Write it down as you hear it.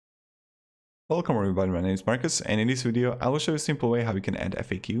Welcome everybody, my name is Marcus, and in this video I will show you a simple way how you can add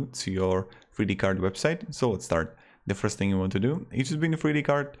FAQ to your 3dcart website. So let's start. The first thing you want to do is just be in the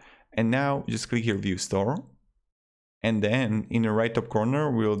 3dcart, and now just click here View Store, and then in the right top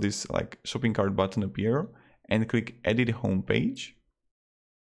corner will this like shopping cart button appear, and click Edit Home Page.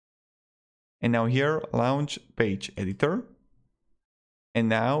 And now here Launch Page Editor, and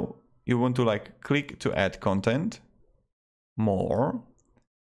now you want to like click to add content, More,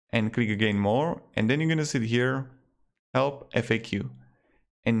 and click again More, and then you're gonna see here Help FAQ,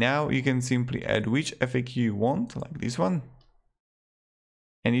 and now you can simply add which FAQ you want, like this one,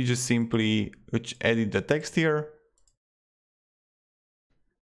 and you just simply edit the text here.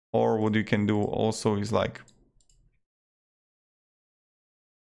 Or what you can do also is like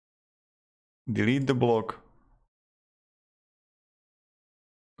delete the block,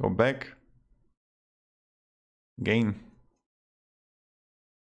 go back again,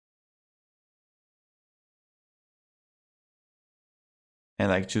 and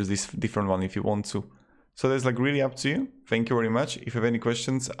like choose this different one if you want to. So that's like really up to you. Thank you very much. If you have any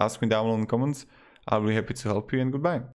questions, ask me down in the comments. I'll be happy to help you, and goodbye.